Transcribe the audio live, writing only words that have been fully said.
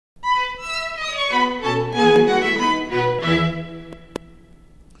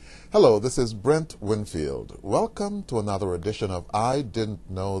Hello, this is Brent Winfield. Welcome to another edition of I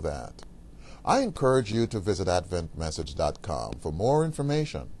Didn't Know That. I encourage you to visit adventmessage.com for more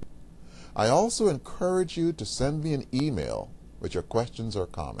information. I also encourage you to send me an email with your questions or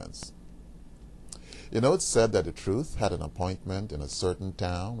comments. You know, it's said that the truth had an appointment in a certain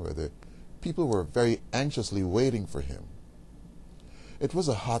town where the people were very anxiously waiting for him. It was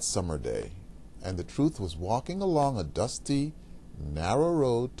a hot summer day, and the truth was walking along a dusty, narrow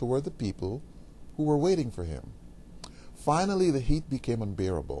road toward the people who were waiting for him. Finally, the heat became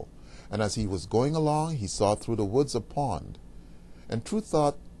unbearable, and as he was going along, he saw through the woods a pond. And Truth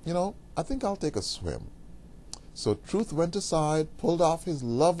thought, I think I'll take a swim. So Truth went aside, pulled off his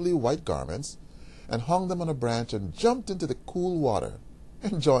lovely white garments, and hung them on a branch and jumped into the cool water,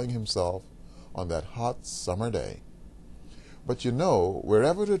 enjoying himself on that hot summer day. But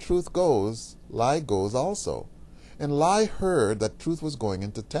wherever the truth goes, lie goes also. And Lie heard that Truth was going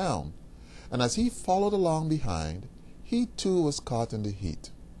into town, and as he followed along behind, he too was caught in the heat.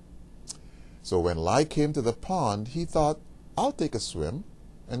 So when Lie came to the pond, he thought, I'll take a swim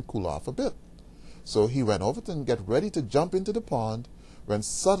and cool off a bit. So he went over to get ready to jump into the pond, when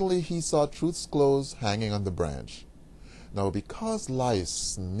suddenly he saw Truth's clothes hanging on the branch. Now, because Lie is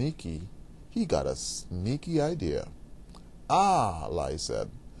sneaky, he got a sneaky idea. "Ah," Lie said,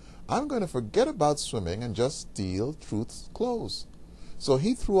 "I'm going to forget about swimming and just steal Truth's clothes." So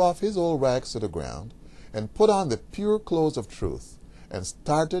he threw off his old rags to the ground and put on the pure clothes of Truth and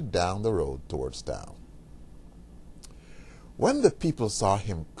started down the road towards town. When the people saw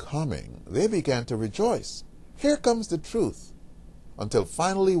him coming, they began to rejoice. "Here comes the Truth." Until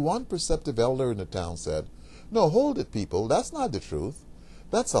finally one perceptive elder in the town said, "No, hold it, people, that's not the Truth.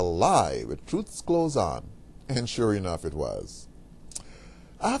 That's a Lie with Truth's clothes on." And sure enough it was.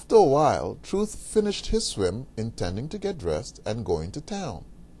 After a while, Truth finished his swim, intending to get dressed and go into town.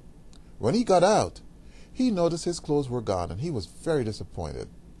 When he got out, he noticed his clothes were gone, and he was very disappointed.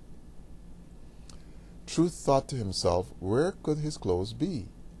 Truth thought to himself, where could his clothes be?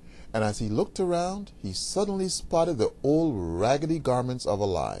 And as he looked around, he suddenly spotted the old raggedy garments of a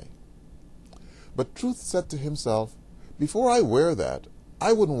Lie. But Truth said to himself, before I wear that,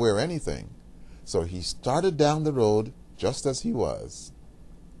 I wouldn't wear anything. So he started down the road just as he was.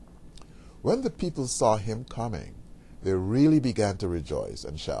 When the people saw him coming, they really began to rejoice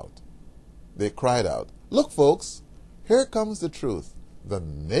and shout. They cried out, "Look, folks, here comes the Truth, the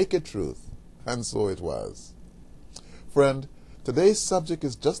naked Truth." And so it was. Friend, today's subject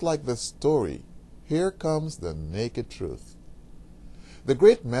is just like this story. Here comes the naked Truth. The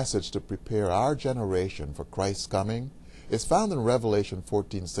great message to prepare our generation for Christ's coming is found in Revelation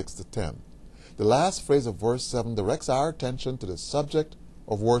 14:6-10. The last phrase of verse 7 directs our attention to the subject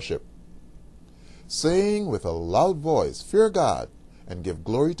of worship. Saying with a loud voice, "Fear God, and give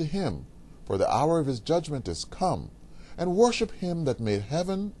glory to him, for the hour of his judgment is come, and worship him that made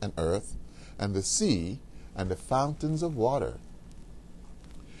heaven and earth, and the sea, and the fountains of water."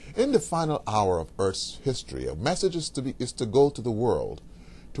 In the final hour of earth's history, a message is to go to the world,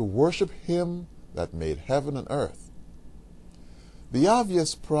 to worship him that made heaven and earth. The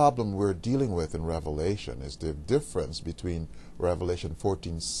obvious problem we're dealing with in Revelation is the difference between Revelation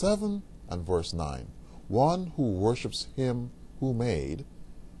 14:7 and verse 9. One who worships him who made,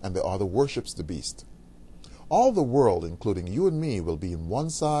 and the other worships the beast. All the world, including you and me, will be in one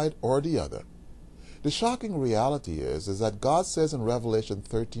side or the other. The shocking reality is that God says in Revelation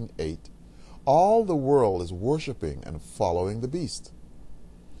 13:8, all the world is worshiping and following the beast.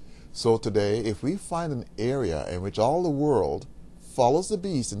 So today, if we find an area in which all the world follows the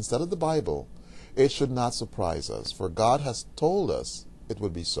beast instead of the Bible, it should not surprise us, for God has told us it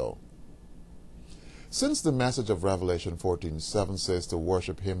would be so. Since the message of Revelation 14:7 says to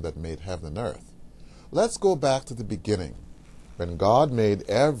worship him that made heaven and earth, let's go back to the beginning, when God made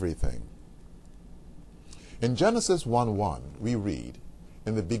everything. In Genesis 1:1, we read,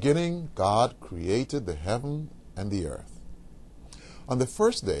 "In the beginning God created the heaven and the earth." On the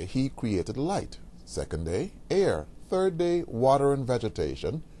first day he created light, second day air, third day water and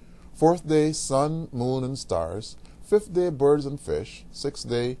vegetation, fourth day sun, moon, and stars, fifth day birds and fish, sixth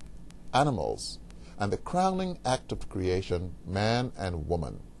day animals, and the crowning act of creation, man and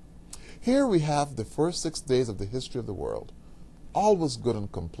woman. Here we have the first 6 days of the history of the world. All was good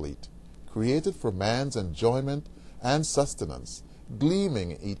and complete, created for man's enjoyment and sustenance,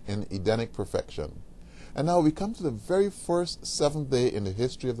 gleaming in Edenic perfection. And now we come to the very first 7th day in the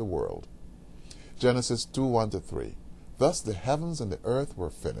history of the world. Genesis 2:1-3. Thus the heavens and the earth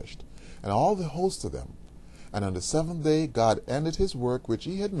were finished, and all the host of them. And on the 7th day God ended his work which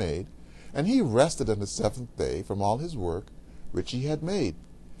he had made, and he rested on the 7th day from all his work which he had made.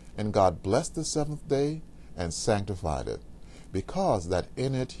 And God blessed the seventh day and sanctified it, because that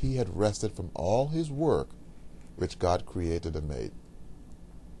in it he had rested from all his work which God created and made.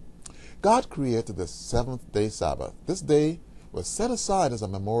 God created the seventh-day Sabbath. This day was set aside as a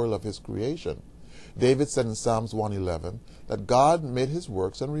memorial of his creation. David said in Psalms 111 that God made his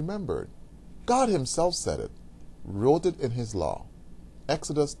works and remembered. God himself said it, wrote it in his law.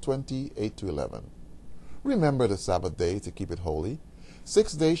 Exodus 20:8-11. Remember the Sabbath day to keep it holy.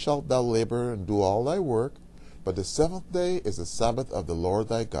 6 days shalt thou labor and do all thy work, but the seventh day is the Sabbath of the Lord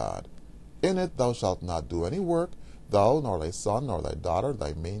thy God. In it thou shalt not do any work, thou, nor thy son, nor thy daughter,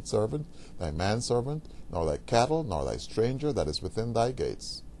 thy maidservant, thy manservant, nor thy cattle, nor thy stranger that is within thy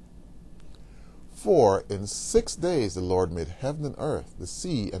gates. For in 6 days the Lord made heaven and earth, the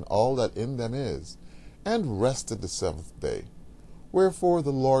sea, and all that in them is, and rested the seventh day. Wherefore the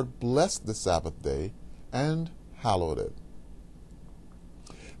Lord blessed the Sabbath day and hallowed it.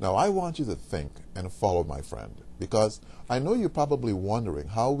 Now I want you to think and follow, my friend, because I know you're probably wondering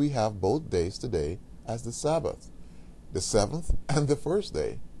how we have both days today as the Sabbath, the seventh and the first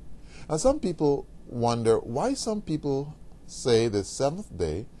day. Now some people wonder why some people say the seventh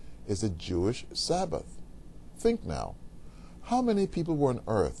day is a Jewish Sabbath. Think now. How many people were on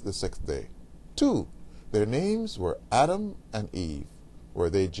earth the sixth day? 2. Their names were Adam and Eve.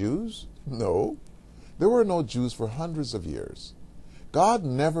 Were they Jews? No. There were no Jews for hundreds of years. God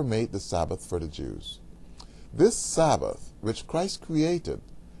never made the Sabbath for the Jews. This Sabbath, which Christ created,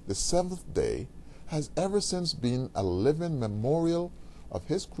 the seventh day, has ever since been a living memorial of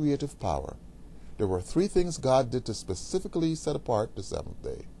his creative power. There were 3 things God did to specifically set apart the seventh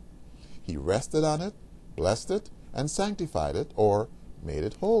day. He rested on it, blessed it, and sanctified it, or made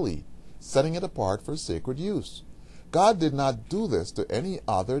it holy, setting it apart for sacred use. God did not do this to any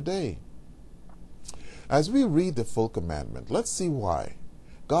other day. As we read the full commandment, let's see why.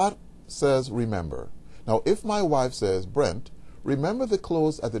 God says, remember. Now, if my wife says, Brent, remember the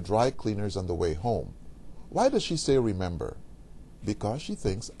clothes at the dry cleaners on the way home, why does she say remember? Because she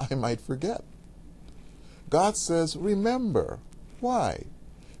thinks I might forget. God says, remember. Why?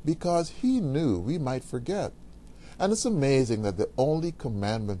 Because he knew we might forget. And it's amazing that the only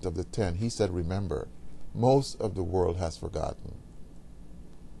commandment of the 10 he said remember, most of the world has forgotten.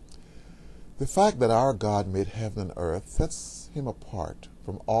 The fact that our God made heaven and earth sets him apart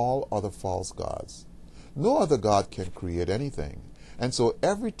from all other false gods. No other God can create anything. And so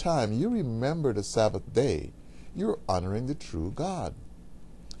every time you remember the Sabbath day, you're honoring the true God.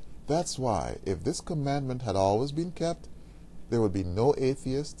 That's why, if this commandment had always been kept, there would be no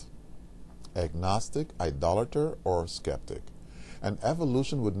atheist, agnostic, idolater, or skeptic. And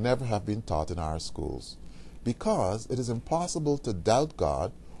evolution would never have been taught in our schools, because it is impossible to doubt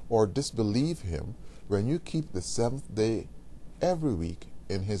God or disbelieve him when you keep the seventh day every week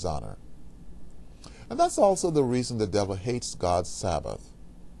in his honor. And that's also the reason the devil hates God's Sabbath.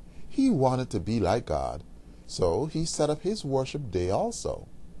 He wanted to be like God, so he set up his worship day also.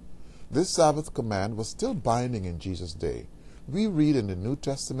 This Sabbath command was still binding in Jesus' day. We read in the New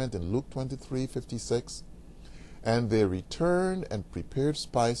Testament in Luke 23:56, and they returned and prepared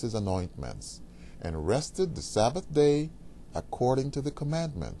spices and ointments, and rested the Sabbath day according to the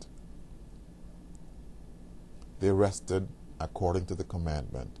commandment. They rested according to the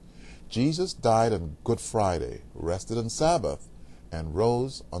commandment. Jesus died on Good Friday, rested on Sabbath, and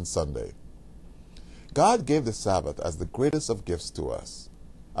rose on Sunday. God gave the Sabbath as the greatest of gifts to us,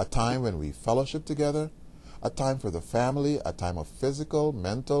 a time when we fellowship together, a time for the family, a time of physical,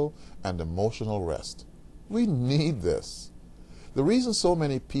 mental, and emotional rest. We need this. The reason so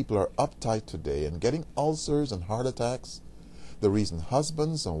many people are uptight today and getting ulcers and heart attacks, the reason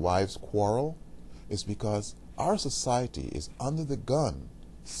husbands and wives quarrel, is because our society is under the gun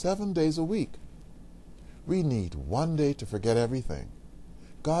 7 days a week. We need 1 day to forget everything.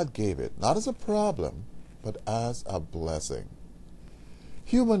 God gave it, not as a problem, but as a blessing.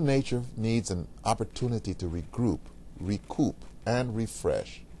 Human nature needs an opportunity to regroup, recoup, and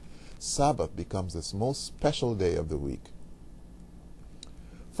refresh. Sabbath becomes this most special day of the week.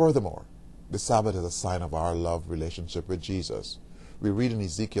 Furthermore, the Sabbath is a sign of our love relationship with Jesus. We read in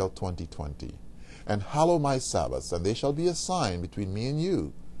Ezekiel 20:20, and hallow my Sabbaths, and they shall be a sign between me and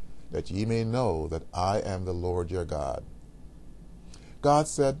you, that ye may know that I am the Lord your God. God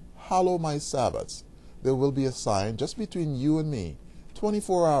said, hallow my Sabbaths. There will be a sign just between you and me,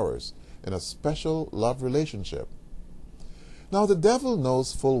 24 hours, in a special love relationship. Now the devil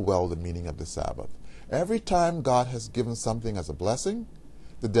knows full well the meaning of the Sabbath. Every time God has given something as a blessing,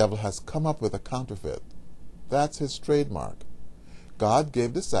 the devil has come up with a counterfeit. That's his trademark. God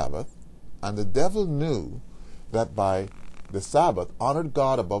gave the Sabbath, and the devil knew that by The Sabbath honored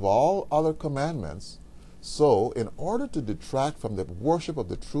God above all other commandments, so in order to detract from the worship of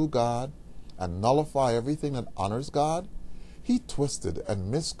the true God and nullify everything that honors God, he twisted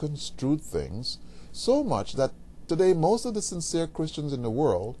and misconstrued things so much that today most of the sincere Christians in the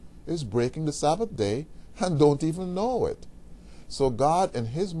world is breaking the Sabbath day and don't even know it. So God in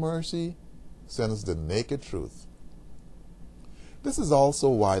his mercy sends the naked truth. This is also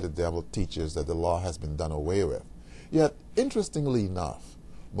why the devil teaches that the law has been done away with. Yet, interestingly enough,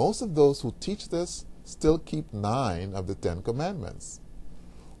 most of those who teach this still keep 9 of the 10 commandments.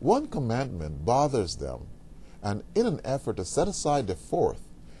 One commandment bothers them, and in an effort to set aside the 4th,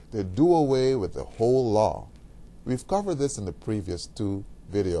 they do away with the whole law. We've covered this in the previous 2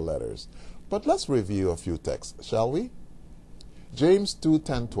 video letters, but let's review a few texts, shall we? James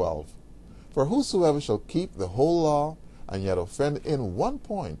 2:10-12. For whosoever shall keep the whole law, and yet offend in one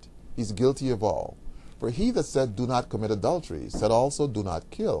point, is guilty of all. For he that said, Do not commit adultery, said also, Do not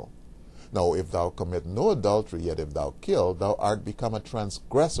kill. Now if thou commit no adultery, yet if thou kill, thou art become a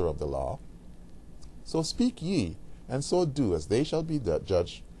transgressor of the law. So speak ye, and so do, as they shall be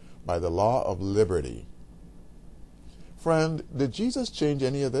judged by the law of liberty. Friend, did Jesus change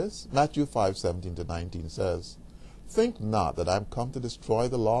any of this? Matthew 5:17-19 says, Think not that I am come to destroy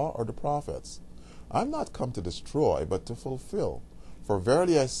the law or the prophets. I am not come to destroy, but to fulfill. For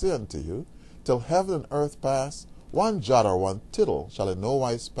verily I say unto you, till heaven and earth pass, one jot or one tittle shall in no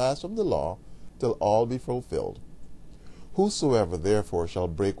wise pass from the law, till all be fulfilled. Whosoever therefore shall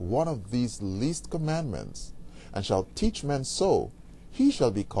break one of these least commandments, and shall teach men so, he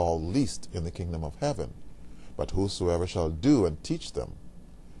shall be called least in the kingdom of heaven. But whosoever shall do and teach them,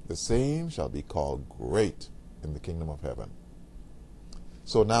 the same shall be called great in the kingdom of heaven.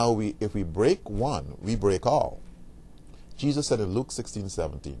 So now if we break one, we break all. Jesus said in Luke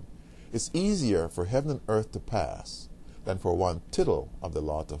 16:17, It's easier for heaven and earth to pass than for one tittle of the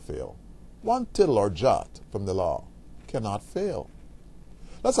law to fail. One tittle or jot from the law cannot fail.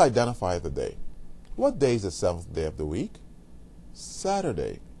 Let's identify the day. What day is the 7th day of the week?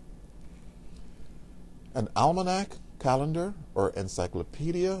 Saturday. An almanac, calendar, or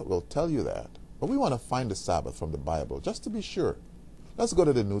encyclopedia will tell you that. But we want to find the Sabbath from the Bible, just to be sure. Let's go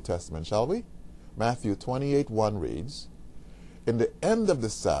to the New Testament, shall we? Matthew 28:1 reads, In the end of the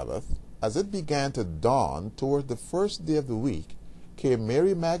Sabbath, as it began to dawn toward the first day of the week, came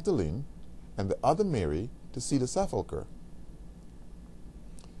Mary Magdalene and the other Mary to see the sepulchre.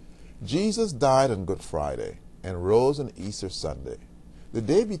 Jesus died on Good Friday and rose on Easter Sunday. The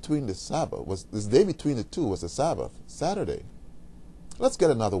day between the two was the Sabbath, Saturday. Let's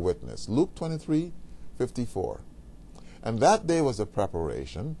get another witness. Luke 23:54. And that day was the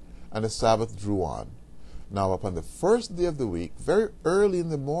preparation, and the Sabbath drew on. Now upon the first day of the week, very early in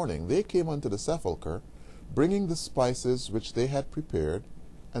the morning, they came unto the sepulchre, bringing the spices which they had prepared,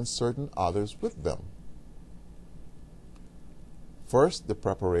 and certain others with them. First, the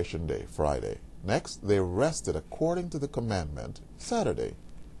preparation day, Friday. Next, they rested according to the commandment, Saturday.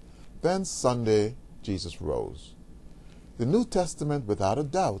 Then Sunday, Jesus rose. The New Testament, without a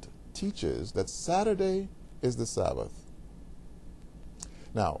doubt, teaches that Saturday is the Sabbath.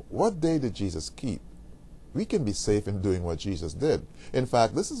 Now, what day did Jesus keep? We can be safe in doing what Jesus did. In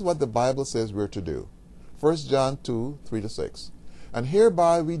fact, this is what the Bible says we're to do. 1 John 2:3-6. And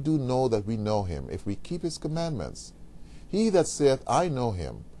hereby we do know that we know him, if we keep his commandments. He that saith, I know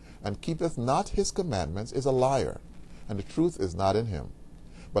him, and keepeth not his commandments, is a liar, and the truth is not in him.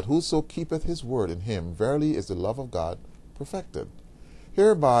 But whoso keepeth his word, in him verily is the love of God perfected.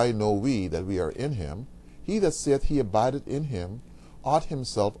 Hereby know we that we are in him. He that saith he abideth in him, ought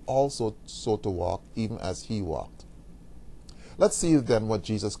himself also so to walk, even as he walked. Let's see then what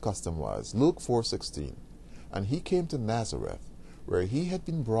Jesus' custom was. Luke 4:16. And he came to Nazareth, where he had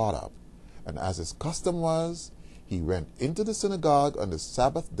been brought up, and as his custom was, he went into the synagogue on the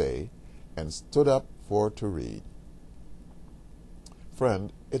Sabbath day, and stood up for to read.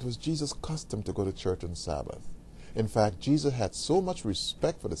 Friend, it was Jesus' custom to go to church on Sabbath. In fact, Jesus had so much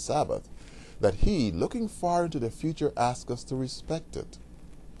respect for the Sabbath that he, looking far into the future, asked us to respect it.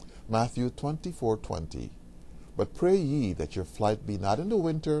 Matthew 24:20. But pray ye that your flight be not in the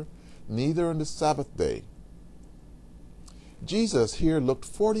winter, neither on the Sabbath day. Jesus here looked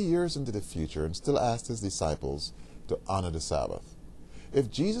 40 years into the future and still asked his disciples to honor the Sabbath. If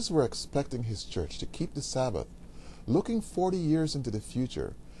Jesus were expecting his church to keep the Sabbath, looking 40 years into the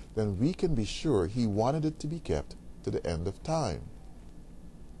future, then we can be sure he wanted it to be kept to the end of time.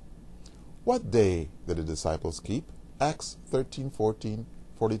 What day did the disciples keep? Acts 13:14,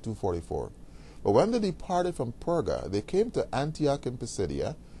 42-44. But when they departed from Perga, they came to Antioch in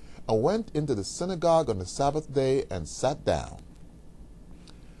Pisidia, and went into the synagogue on the Sabbath day and sat down.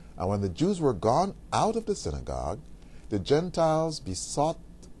 And when the Jews were gone out of the synagogue, the Gentiles besought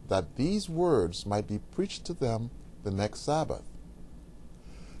that these words might be preached to them the next Sabbath.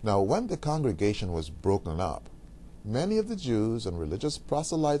 Now when the congregation was broken up, many of the Jews and religious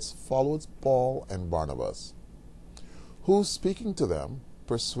proselytes followed Paul and Barnabas, who, speaking to them,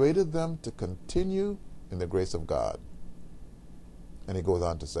 persuaded them to continue in the grace of God. And he goes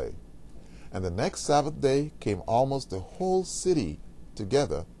on to say, and the next Sabbath day came almost the whole city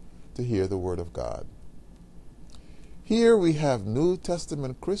together to hear the word of God. Here we have New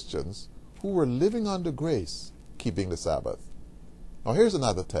Testament Christians who were living under grace, keeping the Sabbath. Now here's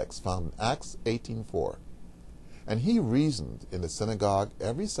another text found in Acts 18:4. And he reasoned in the synagogue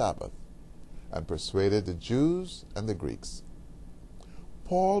every Sabbath and persuaded the Jews and the Greeks.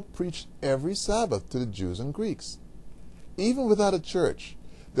 Paul preached every Sabbath to the Jews and Greeks. Even without a church,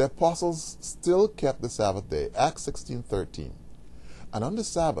 the apostles still kept the Sabbath day. Acts 16:13. And on the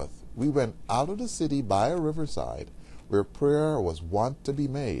Sabbath we went out of the city by a riverside, where prayer was wont to be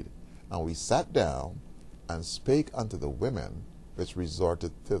made, and we sat down and spake unto the women which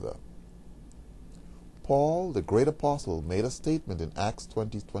resorted thither. Paul, the great apostle, made a statement in Acts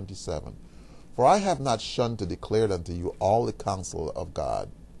 20:27. For I have not shunned to declare unto you all the counsel of God.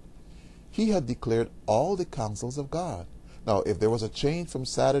 He had declared all the counsels of God. Now, if there was a change from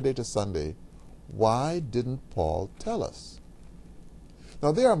Saturday to Sunday, why didn't Paul tell us?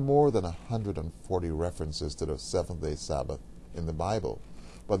 Now, there are more than 140 references to the seventh-day Sabbath in the Bible,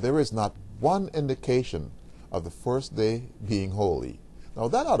 but there is not one indication of the first day being holy. Now,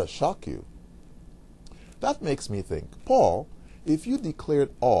 that ought to shock you. That makes me think, Paul, if you declared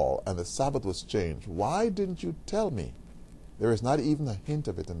all and the Sabbath was changed, why didn't you tell me? There is not even a hint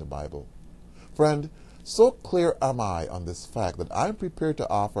of it in the Bible. Friend, so clear am I on this fact that I'm prepared to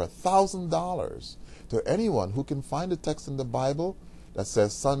offer $1,000 to anyone who can find a text in the Bible that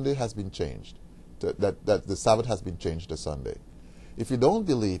says Sunday has been changed, that the Sabbath has been changed to Sunday. If you don't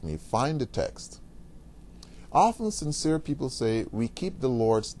believe me, find the text. Often sincere people say, we keep the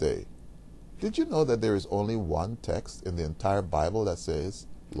Lord's Day. Did you know that there is only one text in the entire Bible that says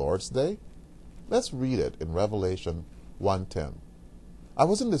Lord's Day? Let's read it in Revelation 1:10. I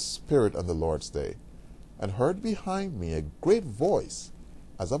was in the Spirit on the Lord's Day, and heard behind me a great voice,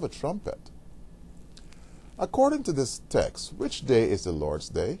 as of a trumpet. According to this text, which day is the Lord's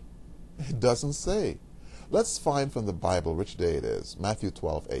Day? It doesn't say. Let's find from the Bible which day it is. Matthew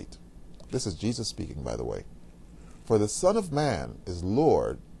 12:8. This is Jesus speaking, by the way. For the Son of Man is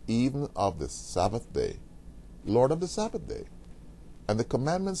Lord even of the Sabbath day, Lord of the Sabbath day. And the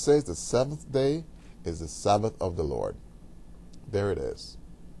commandment says the seventh day is the Sabbath of the Lord. There it is.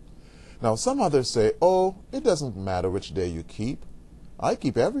 Now some others say, oh, it doesn't matter which day you keep. I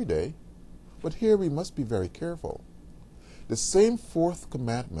keep every day. But here we must be very careful. The same fourth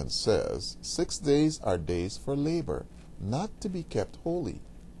commandment says 6 days are days for labor, not to be kept holy.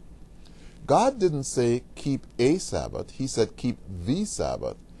 God didn't say keep a Sabbath. He said keep the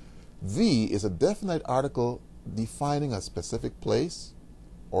Sabbath. The is a definite article defining a specific place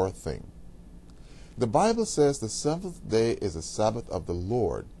or thing. The Bible says the seventh day is the Sabbath of the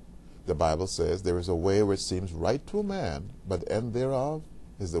Lord. The Bible says there is a way which seems right to a man, but the end thereof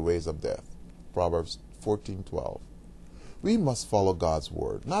is the ways of death. Proverbs 14:12. We must follow God's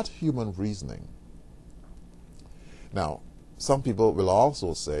word, not human reasoning. Now, some people will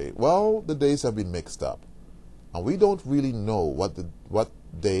also say, well, the days have been mixed up, and we don't really know what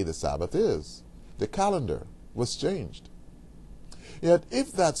day the Sabbath is. The calendar was changed. Yet,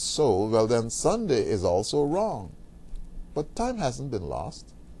 if that's so, well then Sunday is also wrong. But time hasn't been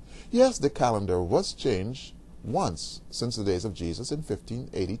lost. Yes, the calendar was changed once since the days of Jesus in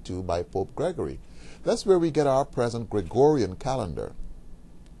 1582 by Pope Gregory. That's where we get our present Gregorian calendar.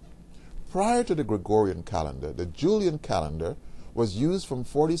 Prior to the Gregorian calendar, the Julian calendar was used from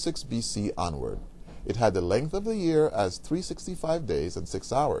 46 BC onward. It had the length of the year as 365 days and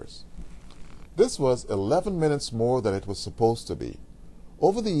 6 hours. This was 11 minutes more than it was supposed to be.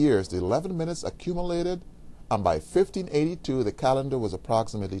 Over the years, the 11 minutes accumulated, and by 1582, the calendar was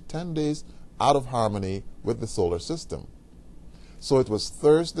approximately 10 days out of harmony with the solar system. So it was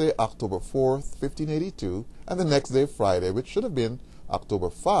Thursday, October 4th, 1582, and the next day, Friday, which should have been October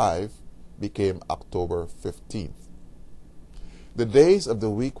 5, became October 15th. The days of the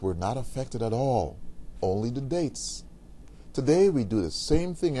week were not affected at all, only the dates. Today we do the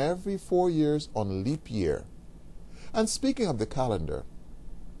same thing every 4 years on leap year. And speaking of the calendar,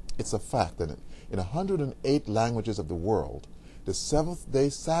 it's a fact that in 108 languages of the world, the seventh day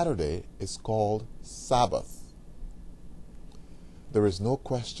Saturday is called Sabbath. There is no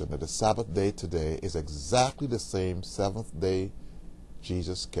question that the Sabbath day today is exactly the same seventh day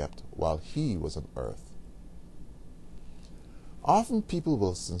Jesus kept while he was on earth. Often people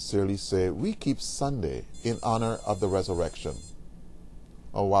will sincerely say, we keep Sunday in honor of the resurrection.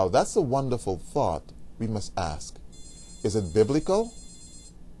 And while that's a wonderful thought, we must ask, is it biblical?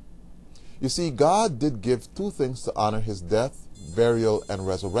 You see, God did give two things to honor his death, burial, and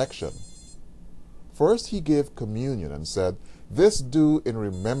resurrection. First, he gave communion and said, this do in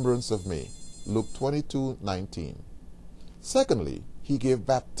remembrance of me. Luke 22:19. Secondly, he gave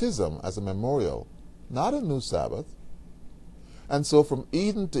baptism as a memorial, not a new Sabbath. And so from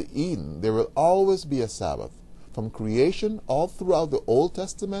Eden to Eden, there will always be a Sabbath. From creation all throughout the Old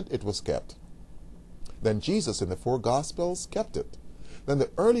Testament, it was kept. Then Jesus in the four Gospels kept it. Then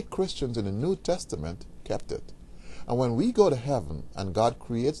the early Christians in the New Testament kept it. And when we go to heaven and God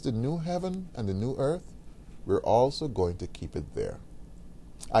creates the new heaven and the new earth, we're also going to keep it there.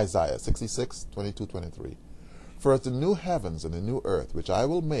 Isaiah 66:22-23. For as the new heavens and the new earth which I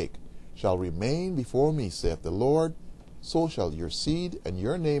will make shall remain before me, saith the Lord, so shall your seed and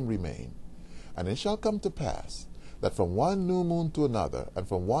your name remain. And it shall come to pass that from one new moon to another, and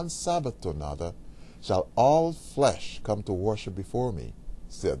from one Sabbath to another, shall all flesh come to worship before me,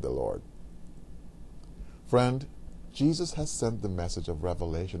 said the Lord. Friend, Jesus has sent the message of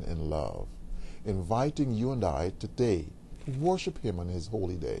revelation in love, inviting you and I today to worship him on his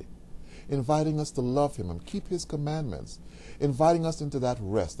holy day, inviting us to love him and keep his commandments, inviting us into that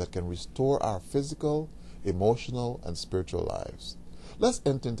rest that can restore our physical, emotional, and spiritual lives. Let's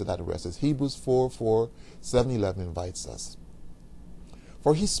enter into that rest as Hebrews 4:7-11 invites us.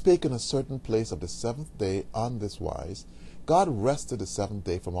 For he spake in a certain place of the seventh day on this wise, God rested the seventh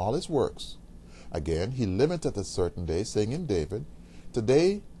day from all his works. Again, he limited a certain day, saying in David,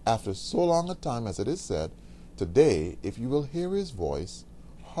 today, after so long a time as it is said, today, if you will hear his voice,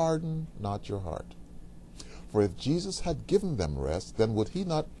 harden not your heart. For if Jesus had given them rest, then would he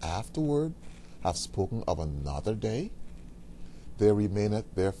not afterward have spoken of another day? There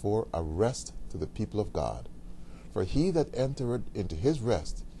remaineth therefore a rest to the people of God. For he that entered into his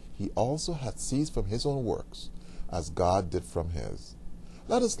rest, he also hath ceased from his own works, as God did from his.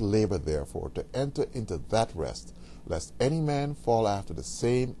 Let us labor therefore to enter into that rest, lest any man fall after the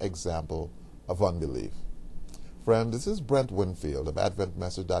same example of unbelief. Friend, this is Brent Winfield of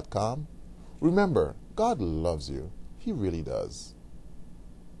AdventMessage.com. Remember, God loves you. He really does.